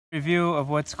Review of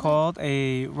what's called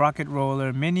a rocket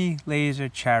roller mini laser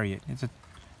chariot. It's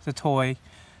a toy.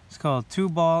 It's called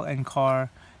 2-ball and car.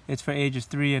 It's for ages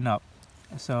 3 and up.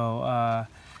 So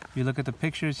if you look at the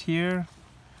pictures here,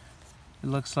 it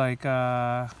looks like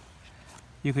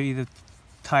you could either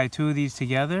tie 2 of these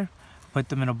together, put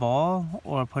them in a ball,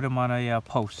 or put them on a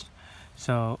post.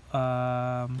 So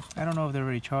I don't know if they're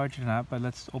already charged or not, but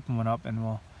let's open one up and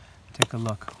we'll take a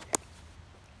look.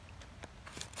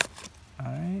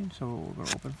 Alright, so we're going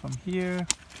to open from here,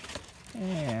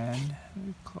 and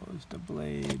we close the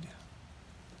blade.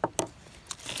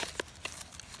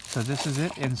 So this is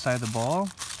it inside the ball.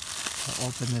 I'll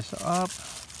open this up,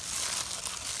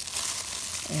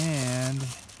 and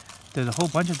there's a whole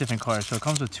bunch of different cars. So it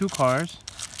comes with 2 cars.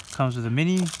 It comes with a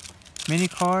mini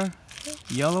car,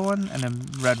 yellow one, and a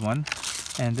red one.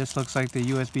 And this looks like the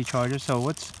USB charger.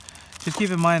 So just keep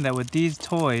in mind that with these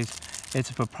toys, it's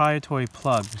a proprietary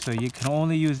plug, so you can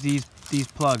only use these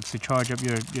plugs to charge up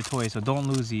your toys, so don't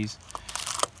lose these.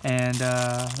 And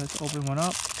let's open one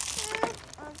up.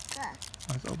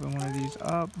 Let's open one of these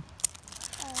up.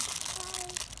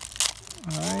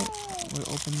 Alright, we'll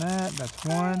open that. That's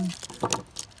one.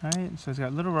 Alright, so it's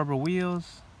got little rubber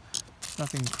wheels.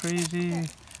 Nothing crazy.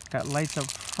 Got lights up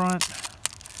front.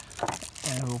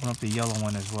 And we'll open up the yellow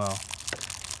one as well.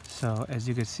 So as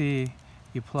you can see,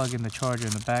 you plug in the charger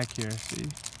in the back here, see?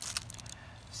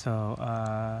 So,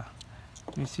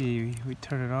 let me see, we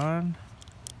turn it on,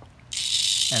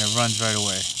 and it runs right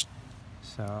away.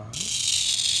 So,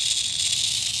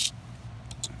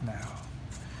 now,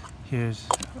 here's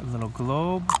a little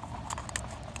globe.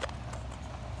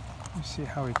 Let's see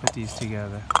how we put these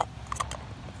together.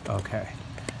 Okay,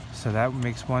 so that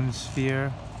makes one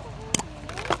sphere,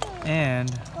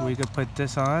 and we could put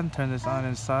this on, turn this on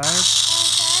inside.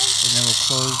 And then we'll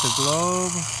close the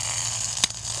globe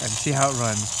and see how it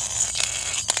runs.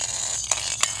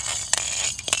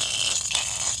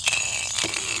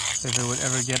 If it would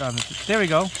ever get on the... There we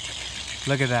go.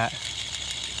 Look at that.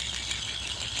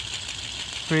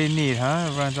 Pretty neat,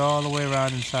 huh? It runs all the way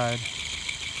around inside.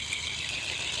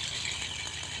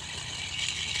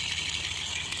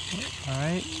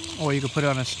 Alright. Or you could put it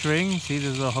on a string. See,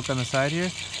 there's a little hook on the side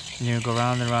here. And you can go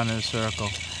round and round in a circle.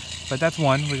 But that's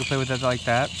one. We can play with that like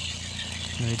that.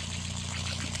 Let me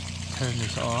turn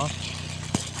this off.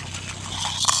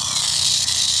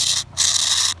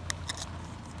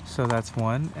 So that's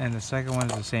one, and the second one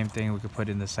is the same thing. We could put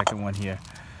in the second one here,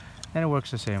 and it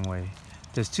works the same way.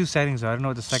 There's 2 settings though. I don't know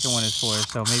what the second one is for,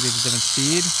 so maybe it's a different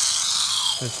speed.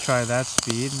 Let's try that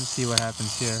speed and see what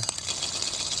happens here.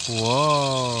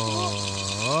 Whoa!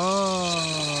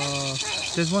 Whoa.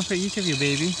 There's one for each of you,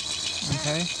 baby.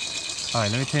 Okay. All right,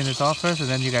 let me turn this off first, and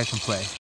then you guys can play.